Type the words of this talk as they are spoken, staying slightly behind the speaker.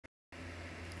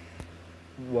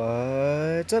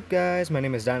What's up, guys? My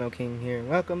name is Dino King here.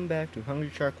 Welcome back to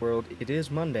Hungry Shark World. It is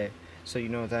Monday, so you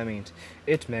know what that means.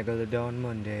 It's Megalodon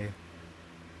Monday.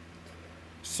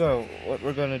 So, what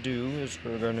we're gonna do is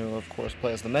we're gonna, of course,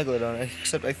 play as the Megalodon,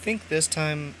 except I think this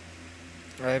time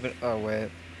I haven't. Oh, wait.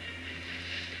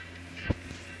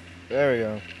 There we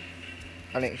go.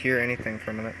 I didn't hear anything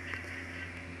for a minute.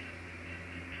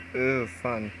 Ooh,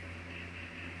 fun.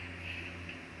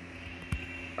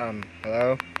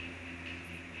 Hello?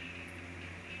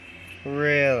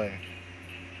 Really?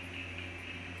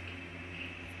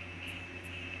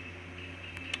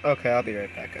 Okay, I'll be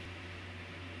right back.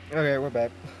 Okay, we're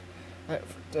back.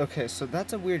 Okay, so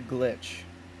that's a weird glitch.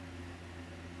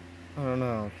 I don't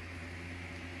know.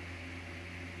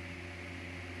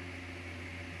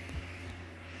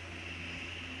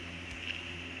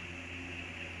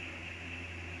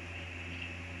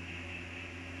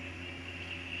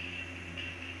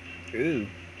 Ooh.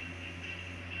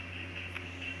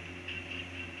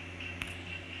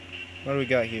 What do we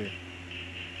got here?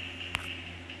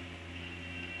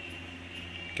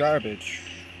 Garbage.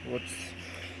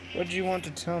 What do you want to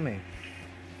tell me?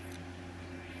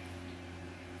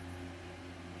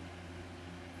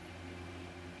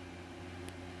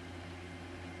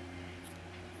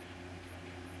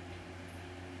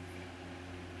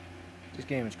 This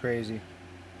game is crazy.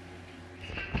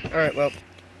 Alright, well,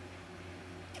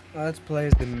 let's play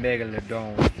as the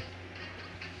Megalodon.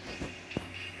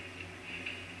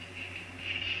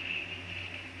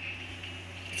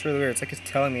 It's really weird. It's like it's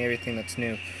telling me everything that's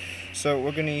new. So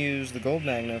we're gonna use the gold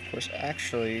magnet, of course.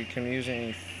 Actually, can we use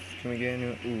any? Can we get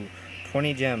any? Ooh,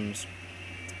 20 gems.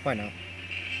 Why not?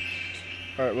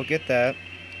 All right, we'll get that.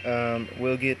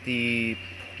 We'll get the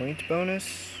point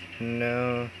bonus.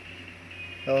 No.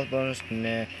 Health bonus.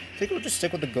 Nah. I think we'll just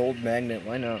stick with the gold magnet.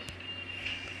 Why not?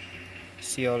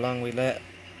 See how long we let.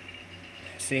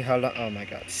 See how long. Oh my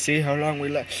God. See how long we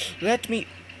let. Let me.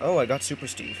 Oh, I got Super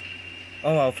Steve.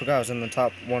 Oh, I forgot I was in the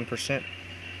top 1%.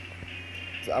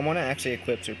 I want to actually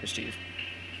equip Super Steve.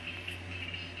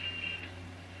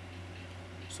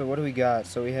 So what do we got?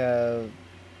 So we have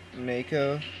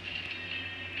Mako.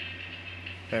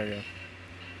 There we go.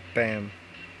 Bam.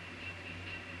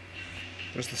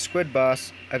 There's the squid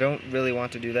boss. I don't really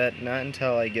want to do that. Not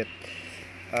until I get,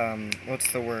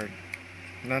 what's the word?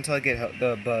 Not until I get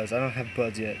the buzz. I don't have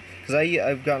buzz yet. Because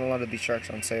I've gotten a lot of these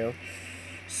sharks on sale.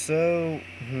 So,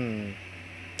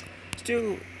 let's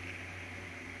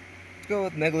go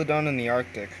with Megalodon in the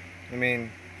Arctic. I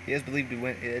mean, he is believed to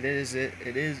win.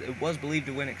 It was believed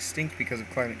to went extinct because of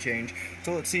climate change.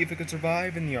 So let's see if it could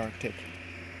survive in the Arctic.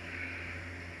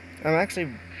 I'm actually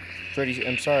pretty.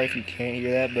 I'm sorry if you can't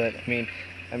hear that, but I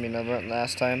learned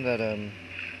last time that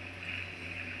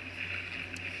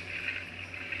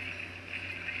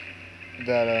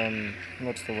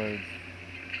what's the word?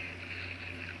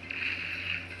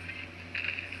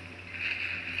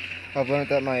 I've learned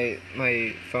that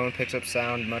my phone picks up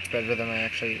sound much better than I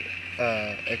actually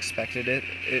expected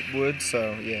it would.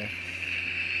 So yeah.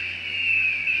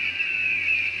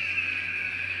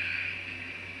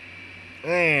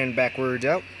 And backwards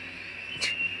out.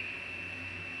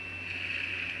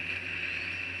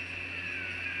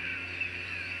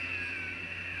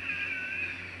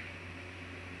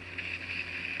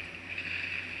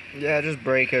 Yeah, just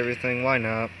break everything. Why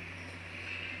not?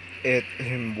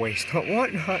 Waste not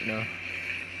what not no.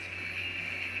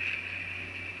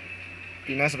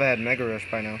 Be nice if I had Mega Rush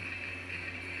by now.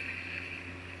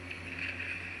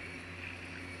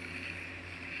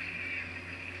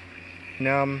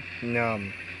 Num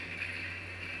num.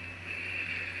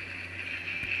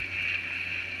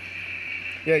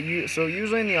 Yeah, so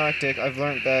usually in the Arctic, I've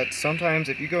learned that sometimes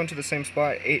if you go into the same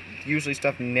spot, usually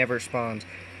stuff never spawns,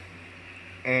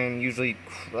 and usually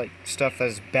like stuff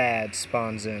that's bad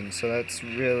spawns in. So that's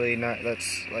really not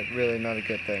really not a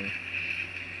good thing.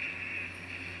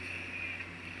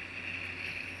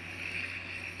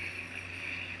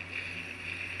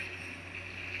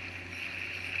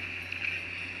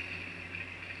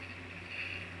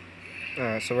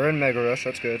 Alright, so we're in Mega Rush.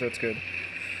 That's good. That's good.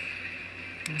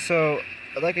 So,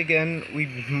 like again, we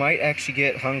might actually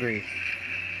get hungry.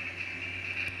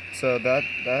 So that'd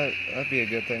be a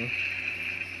good thing.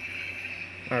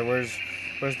 Alright,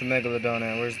 where's the Megalodon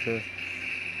at? Where's the...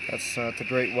 That's not the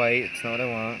Great White. It's not what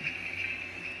I want.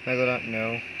 Megalodon,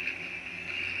 no.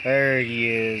 There he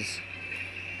is.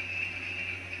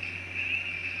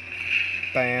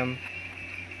 Bam.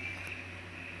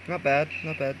 Not bad,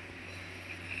 not bad.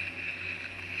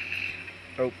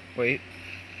 Oh, wait.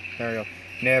 There we go.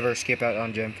 Never skip out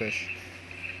on gemfish.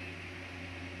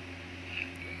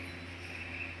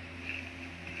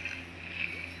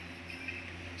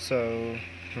 So,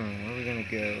 where are we gonna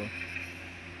go?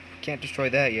 Can't destroy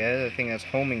that yet. I think that's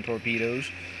homing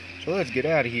torpedoes. So let's get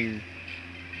out of here.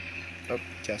 Oh,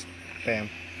 chest. Bam.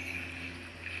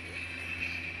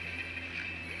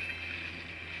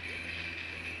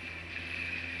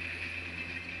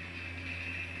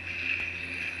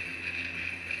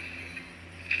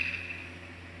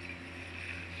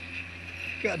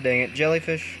 God dang it,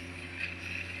 jellyfish.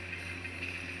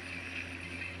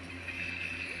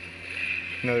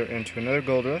 Into another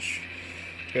gold rush.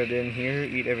 Get in here,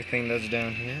 eat everything that's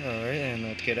down here. Alright, and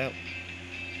let's get out.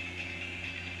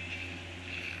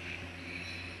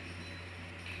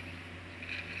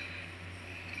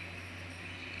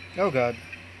 Oh god.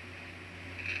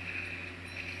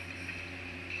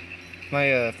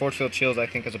 My force field shield, I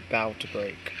think, is about to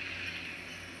break.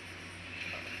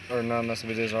 Or not, unless if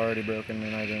it is already broken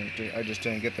and I just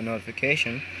didn't get the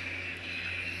notification.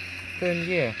 Then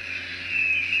yeah.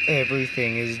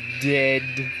 Everything is dead.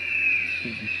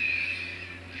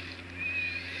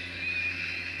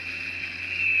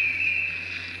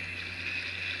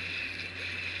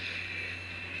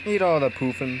 Eat all the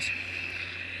poofins.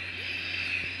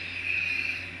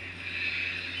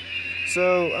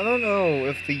 So, I don't know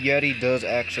if the Yeti does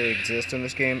actually exist in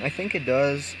this game. I think it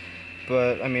does,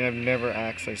 but, I mean, I've never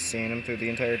actually seen him through the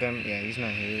entire time. Yeah, he's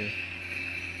not here.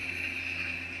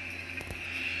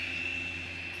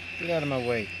 Get out of my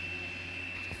way.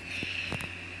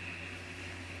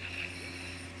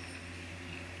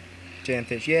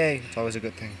 Jamfish, yay! It's always a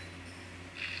good thing.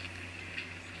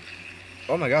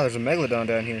 Oh my god, there's a Megalodon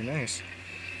down here. Nice.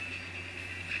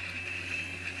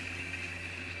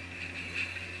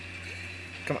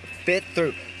 Come on, fit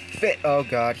through. Fit. Oh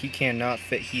god, he cannot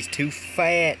fit. He's too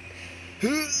fat.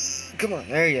 Come on,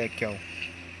 there you go.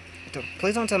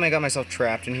 Please don't tell me I got myself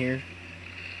trapped in here.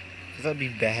 Because that'd be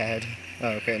bad.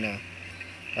 Oh, okay, no.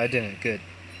 I didn't. Good.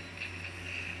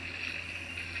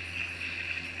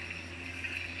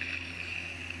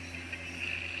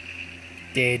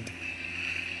 Dead.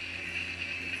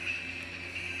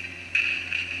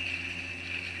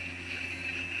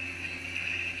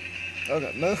 Oh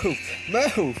god, move!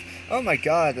 Move! Oh my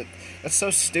god, that's so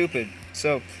stupid.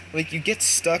 So, like, you get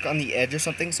stuck on the edge or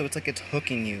something, so it's like it's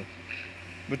hooking you.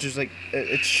 Which is like,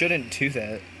 it shouldn't do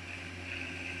that.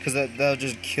 Because that'll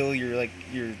just kill your, like,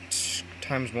 your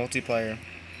times multiplier.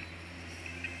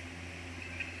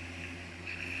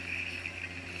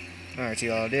 Alright, eat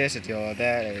all of this, eat all of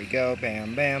that, there we go,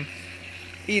 bam, bam.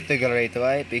 Eat the great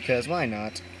light, because why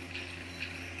not?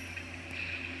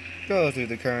 Go through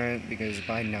the current, because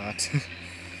why not?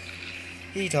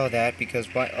 Eat all that, because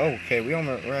why? Oh, okay,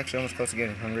 we're actually almost close to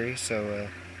getting hungry, so,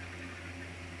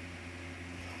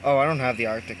 oh, I don't have the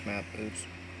Arctic map, oops.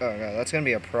 Oh god, that's gonna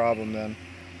be a problem then.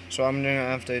 So I'm gonna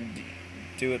have to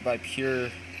do it by pure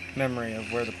memory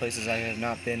of where the places I have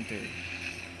not been through.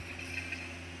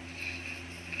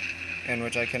 And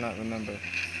which I cannot remember.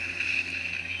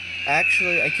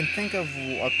 Actually, I can think of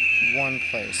one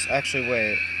place. Actually,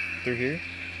 wait. Through here?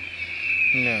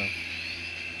 No.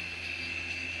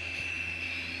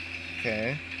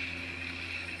 Okay.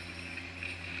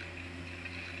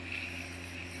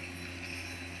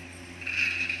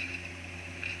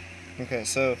 Okay,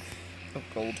 so... Oh,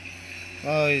 gold.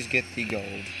 Always get the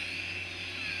gold.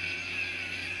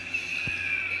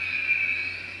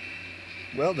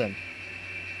 Well then.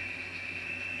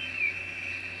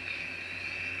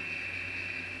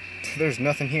 There's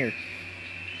nothing here.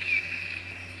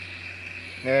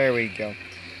 There we go.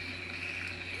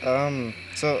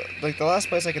 So, like, the last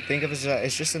place I could think of is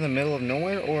it's just in the middle of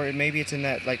nowhere, or maybe it's in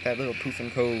that, like, that little Poofin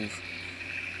Cove.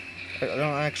 I don't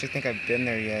actually think I've been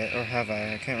there yet, or have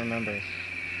I? I can't remember.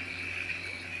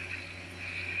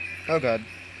 Oh god.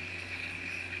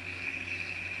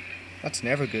 That's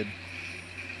never good.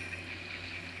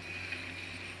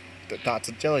 The dots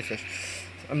of jellyfish.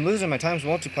 I'm losing my times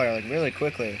multiplier, like, really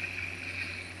quickly.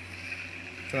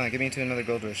 Come on, get me into another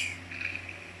gold rush.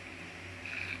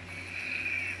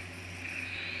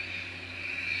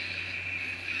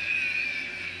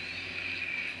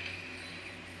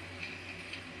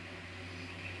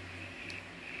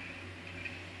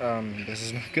 This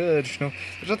is not good. No,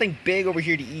 there's nothing big over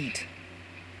here to eat.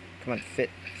 Come on, fit.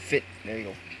 There you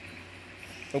go.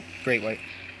 Oh, great white.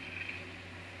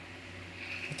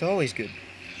 It's always good.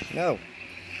 No.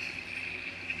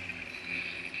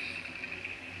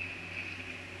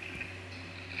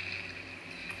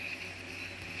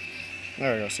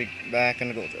 There we go. See, back in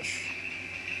the gold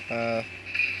rush.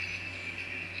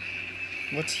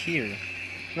 What's here?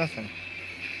 Nothing.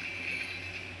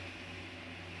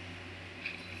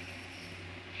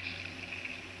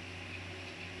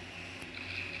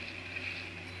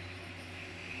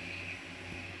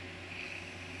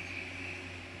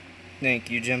 Thank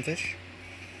you, gemfish.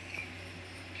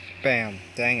 Bam.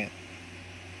 Dang it.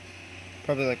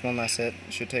 Probably like one last hit.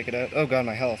 Should take it out. Oh god,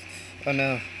 my health. Oh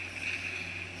no.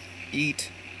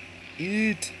 Eat.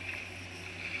 Eat.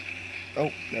 Oh,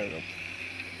 there we go.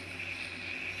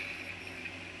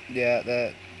 Yeah,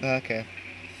 that... Okay.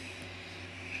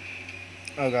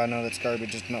 Oh god, no, that's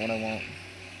garbage. It's not what I want.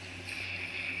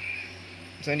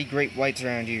 Is there any great whites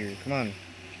around here? Come on.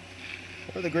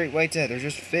 Where are the great whites at? They're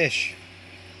just fish.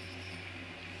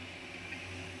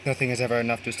 Nothing is ever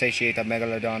enough to satiate a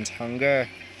Megalodon's hunger.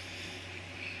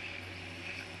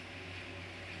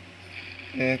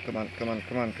 Yeah, come on, come on,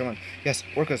 come on, come on. Yes,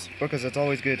 orcas, orcas, that's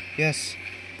always good. Yes.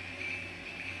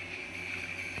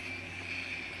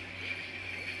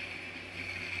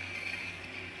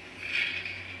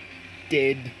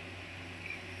 Dead.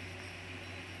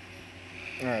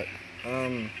 Alright,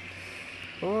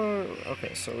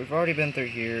 okay, so we've already been through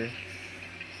here.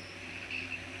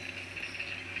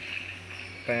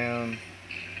 Bam.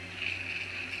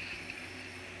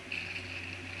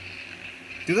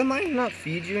 Do the mines not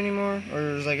feed you anymore?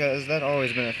 Or is has that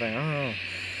always been a thing? I don't know.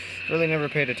 Really never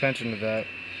paid attention to that.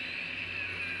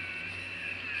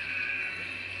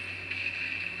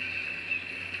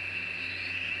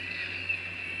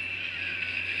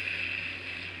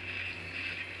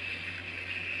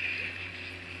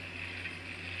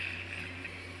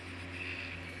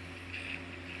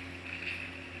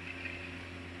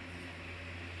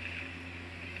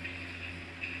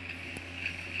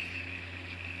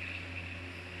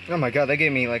 Oh my god, they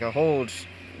gave me like a whole,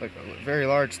 like a very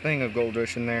large thing of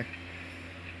goldfish in there.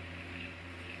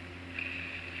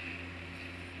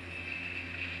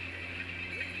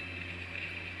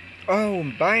 Oh,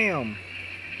 bam!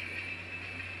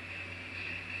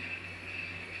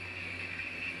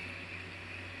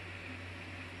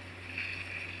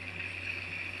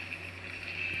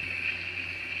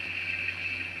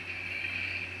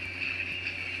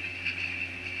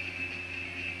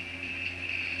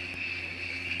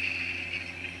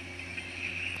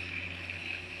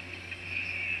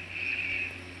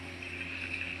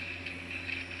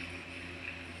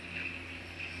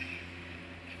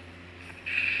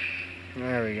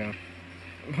 There we go.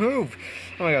 Move!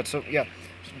 Oh my god, so yeah.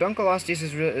 So Duncolostes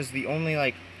is the only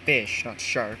like fish, not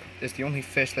shark, is the only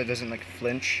fish that doesn't like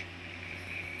flinch.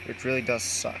 Which really does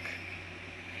suck.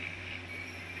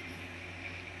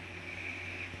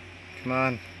 Come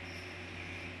on.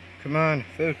 Come on,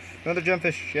 food. Another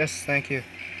gemfish. Yes, thank you.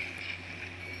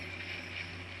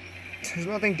 There's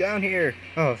nothing down here.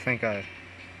 Oh, thank god.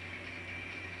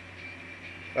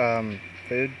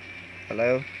 Food?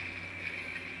 Hello?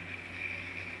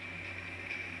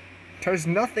 There's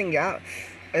nothing out.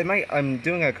 I'm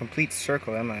doing a complete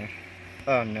circle, am I?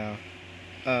 Oh no.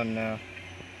 Oh no.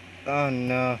 Oh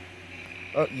no.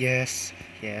 Oh, yes.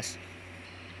 Yes.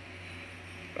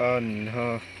 Oh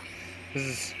no.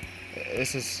 This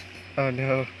is, oh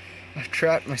no. I've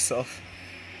trapped myself.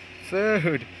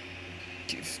 Food.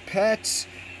 Pets.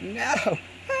 No.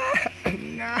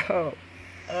 No.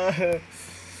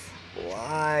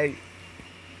 Why?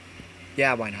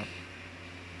 Yeah, why not?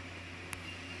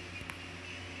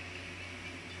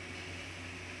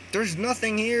 There's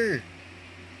nothing here.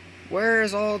 Where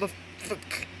is all the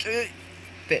fit?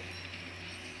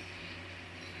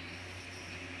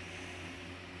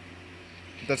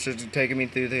 That's just taking me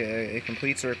through a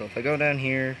complete circle. If I go down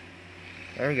here,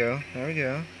 there we go. There we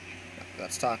go.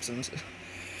 That's toxins.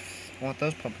 I want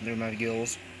those pumping through my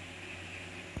gills.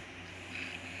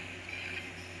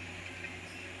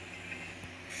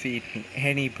 Feed me,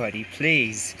 anybody,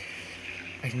 please.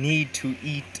 I need to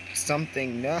eat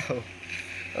something. No.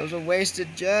 That was a wasted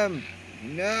gem.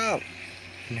 No.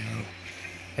 No.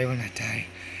 I will not die.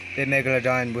 The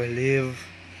Megalodon will live.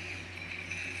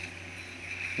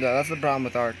 No, that's the problem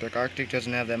with Arctic. Arctic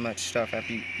doesn't have that much stuff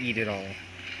after you eat it all.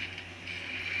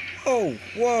 Oh,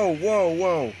 whoa, whoa,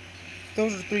 whoa.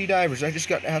 Those are 3 divers. I just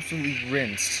got absolutely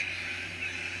rinsed.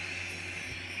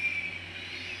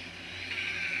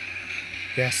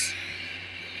 Yes.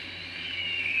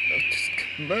 Just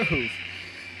move.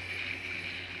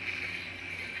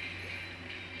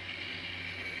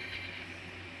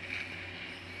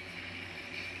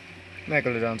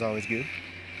 Megalodon's always good.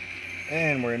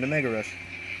 And we're into Mega Rush.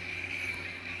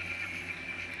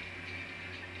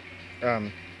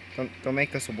 Don't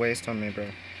make this a waste on me, bro.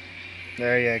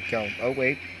 There you go. Oh,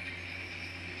 wait.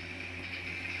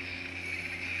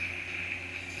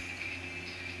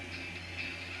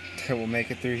 We'll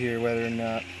make it through here whether or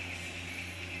not.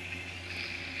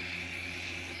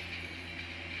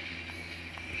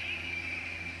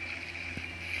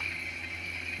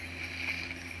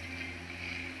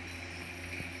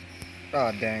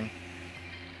 Oh, dang.